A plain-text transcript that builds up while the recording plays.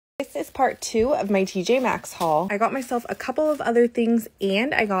This is part 2 of my TJ Maxx haul. I got myself a couple of other things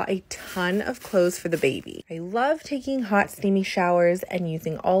and I got a ton of clothes for the baby. I love taking hot steamy showers and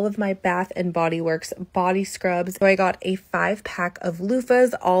using all of my Bath and Body Works body scrubs. So I got a 5-pack of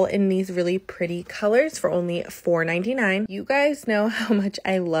loofahs, all in these really pretty colors for only $4.99. You guys know how much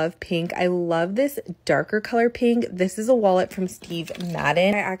I love pink. I love this darker color pink. This is a wallet from Steve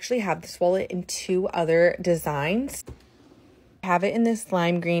Madden. I actually have this wallet in 2 other designs. I have it in this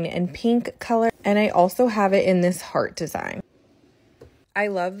lime green and pink color, and I also have it in this heart design. I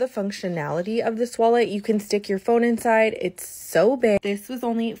love the functionality of this wallet. You can stick your phone inside. It's so big. This was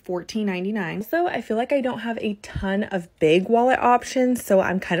only $14.99. So I feel like I don't have a ton of big wallet options, so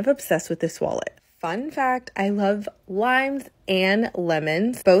I'm kind of obsessed with this wallet. Fun fact, I love limes and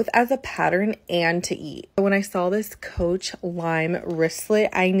lemons, both as a pattern and to eat. When I saw this Coach lime wristlet,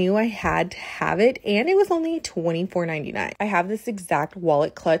 I knew I had to have it, and it was only $24.99. I have this exact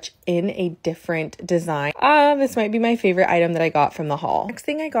wallet clutch in a different design. This might be my favorite item that I got from the haul. Next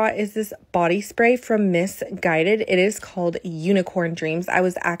thing I got is this body spray from Missguided. It is called Unicorn Dreams. I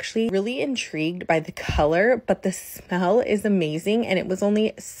was actually really intrigued by the color, but the smell is amazing, and it was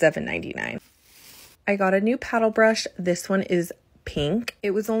only $7.99. I got a new paddle brush. This one is pink.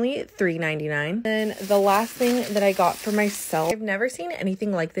 It was only $3.99. And the last thing that I got for myself, I've never seen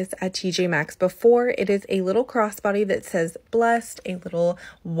anything like this at TJ Maxx before. It is a little crossbody that says blessed, a little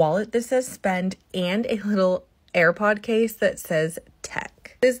wallet that says spend, and a little AirPod case that says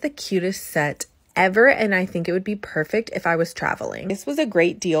tech. This is the cutest set ever, and I think it would be perfect if I was traveling. This was a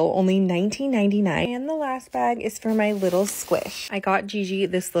great deal, only $19.99. And the last bag is for my little squish. I got Gigi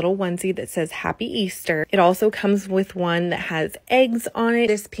this little onesie that says Happy Easter. It also comes with one that has eggs on it,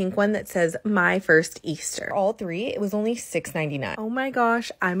 this pink one that says My First Easter. All 3, it was only $6.99. Oh my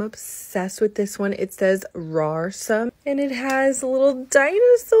gosh, I'm obsessed with this one. It says Rarsome, and it has little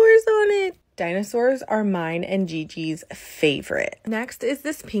dinosaurs on it. Dinosaurs are mine and Gigi's favorite. Next is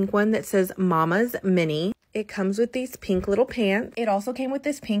this pink one that says Mama's Mini. It comes with these pink little pants. It also came with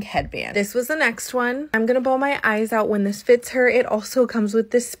this pink headband. This was the next one. I'm gonna bawl my eyes out when this fits her. It also comes with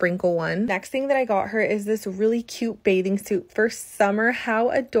this sprinkle one. Next thing that I got her is this really cute bathing suit for summer. How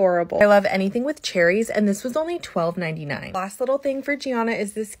adorable. I love anything with cherries, and this was only $12.99. Last little thing for Gianna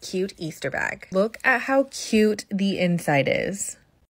is this cute Easter bag. Look at how cute the inside is.